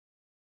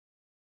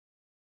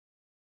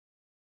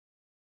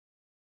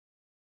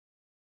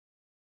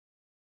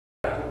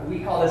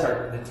we call this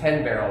the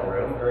 10 barrel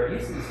room, or it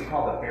used to be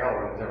called the barrel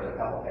room because there was a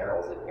couple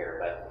barrels in here,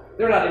 but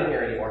they're not in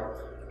here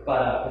anymore.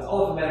 But because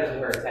all the fermenters in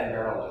here are 10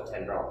 barrel, there's a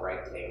 10 barrel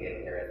bright tank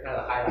in here. And kind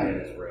of the highlight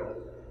of this room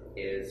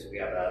is we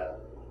have a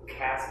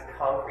cast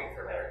concrete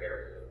fermenter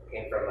here.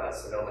 Came from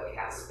Sonoma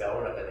Cast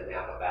Stone up in the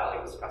Napa Valley.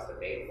 It was custom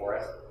made for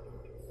us.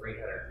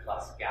 300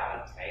 plus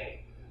gallon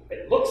tank.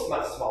 It looks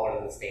much smaller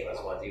than the stainless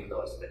ones, even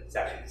though it's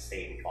actually the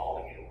same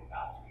volume,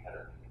 about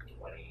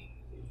 320,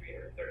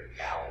 330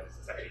 gallons.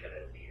 It's actually done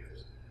in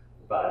years.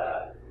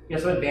 But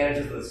some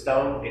advantages of the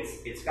stone.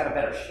 It's got a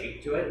better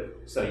shape to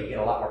it, so you get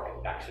a lot more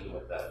convection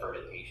with the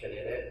fermentation in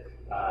it.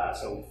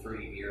 So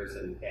fruity beers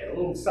and a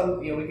little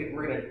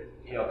we're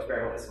gonna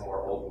experiment with some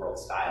more old world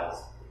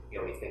styles.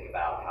 We think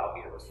about how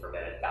beer was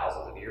fermented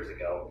thousands of years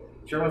ago.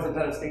 Sure wasn't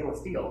done in stainless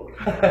steel.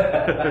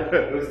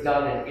 It was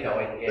done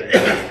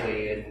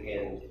basically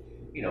in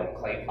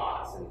clay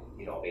pots and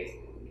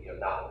basically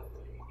not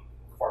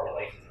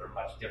formulations that are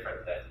much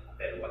different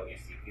than what you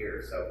see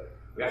here. So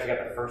we actually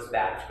got the first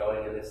batch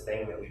going in this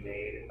thing that we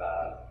made.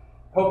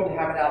 Hoping to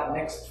have it out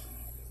next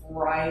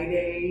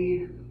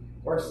Friday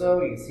or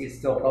so. You can see it's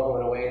still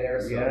bubbling away there,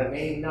 so it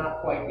may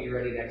not quite be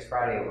ready next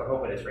Friday. We're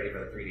hoping it's ready for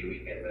the 3D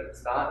weekend, but if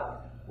it's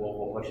not,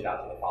 we'll push it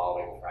out to the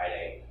following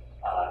Friday.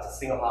 It's a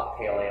single hop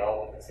pale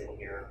ale that's in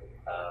here.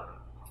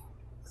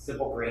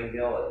 Simple grain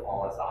bill and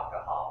all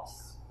Azaka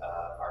hops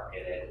are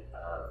in it.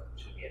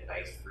 Should be a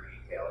nice fruity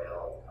pale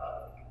ale.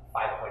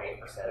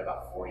 5.8%,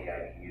 about 40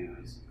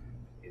 IBUs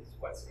is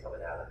what's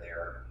coming out of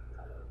there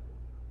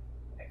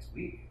next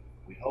week,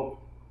 we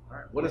hope. All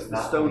right. What does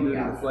the stone do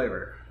to the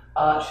flavor?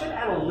 It should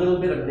add a little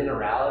bit of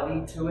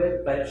minerality to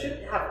it, but it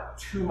shouldn't have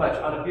too much.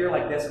 On a beer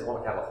like this, it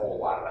won't have a whole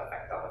lot of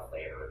effect on the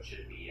flavor. It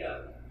should be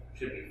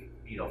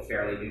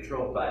fairly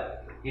neutral.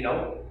 But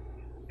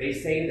they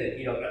say that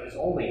there's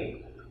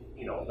only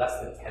less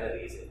than 10 of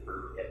these at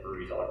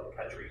breweries all over the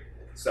country.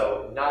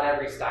 So not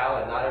every style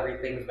and not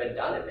everything's been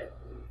done in it.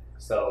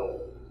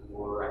 So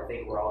I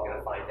think we're all going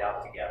to find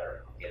out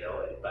together.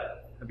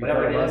 But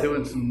whatever it is,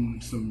 doing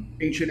some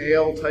ancient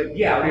ale type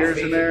beers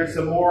in there.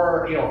 Some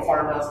more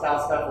farmhouse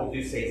style stuff. We'll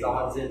do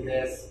saisons in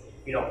this.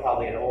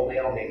 Probably an old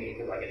ale, maybe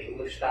even like an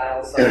English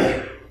style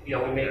something. We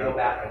may go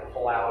back and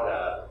pull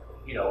out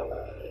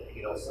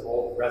some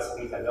old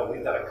recipes. I know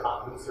we've done a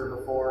cop booster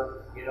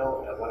before.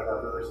 At one of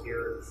our brewers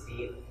here at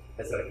Steam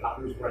has done a cop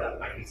booster. That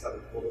might be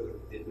something cool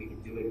that we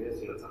can do in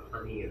this. It's a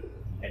honey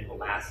and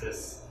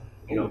molasses,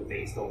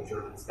 based old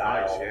German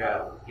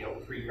style.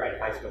 Pre-dried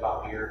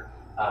Heiskebach beer.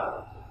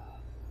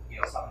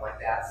 Something like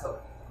that. So,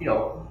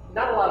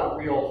 not a lot of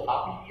real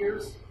hoppy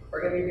beers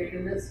are going to be made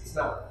in this. It's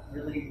not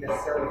really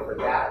necessarily for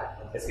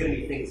that. It's going to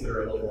be things that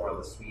are a little more on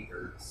the sweet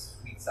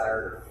side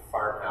or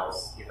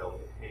farmhouse. We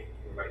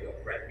might go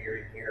Brett beer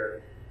in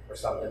here or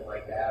something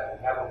like that.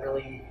 We haven't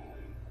really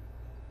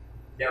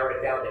narrowed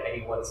it down to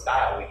any one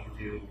style. We can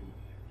do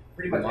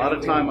pretty much a lot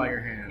of time on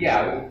your hands.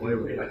 Yeah, we can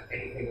do pretty much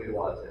anything we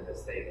want in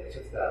this thing. It's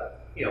just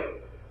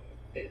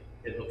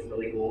it looks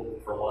really cool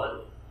for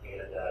one. And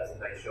it's a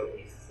nice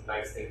showpiece. It's a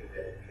nice thing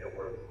that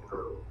we're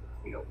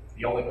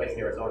the only place in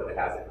Arizona that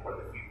has it. One of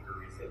the few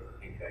breweries in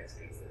the United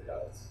States that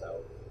does.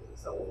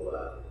 So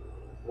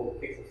we'll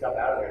pick some stuff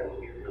out of there.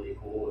 It'll be really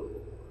cool and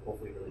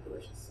hopefully really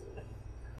delicious.